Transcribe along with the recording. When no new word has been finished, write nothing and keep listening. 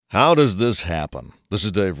How does this happen? This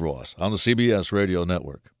is Dave Ross on the CBS Radio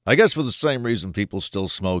Network. I guess for the same reason people still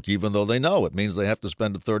smoke, even though they know it means they have to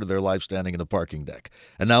spend a third of their life standing in a parking deck.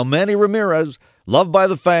 And now Manny Ramirez, loved by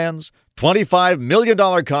the fans, $25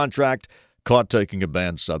 million contract, caught taking a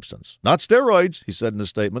banned substance. Not steroids, he said in a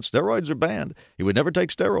statement. Steroids are banned. He would never take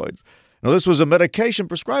steroids. Now, this was a medication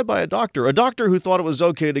prescribed by a doctor who thought it was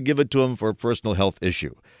okay to give it to him for a personal health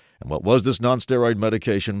issue. And what was this non-steroid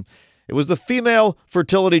medication? It was the female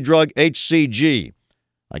fertility drug HCG.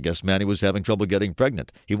 I guess Manny was having trouble getting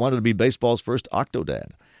pregnant. He wanted to be baseball's first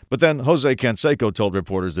octodad. But then Jose Canseco told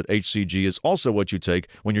reporters that HCG is also what you take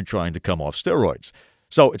when you're trying to come off steroids.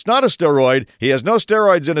 So it's not a steroid. He has no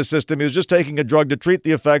steroids in his system. He was just taking a drug to treat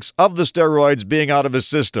the effects of the steroids being out of his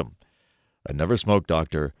system. I never smoked,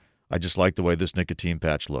 doctor. I just like the way this nicotine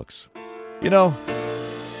patch looks. You know,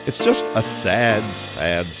 it's just a sad,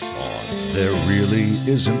 sad song. There really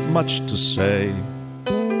isn't much to say.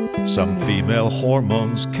 Some female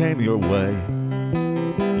hormones came your way.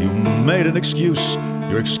 You made an excuse.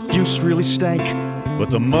 Your excuse really stank. But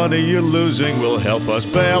the money you're losing will help us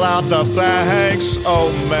bail out the banks. Oh,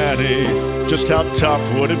 Manny, just how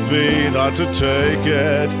tough would it be not to take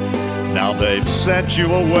it? Now they've sent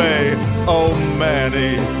you away. Oh,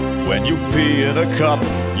 Manny, when you pee in a cup,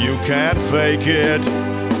 you can't fake it.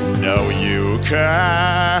 No, you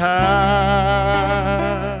can't.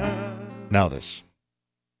 Now this.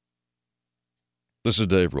 This is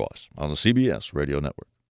Dave Ross on the CBS Radio Network.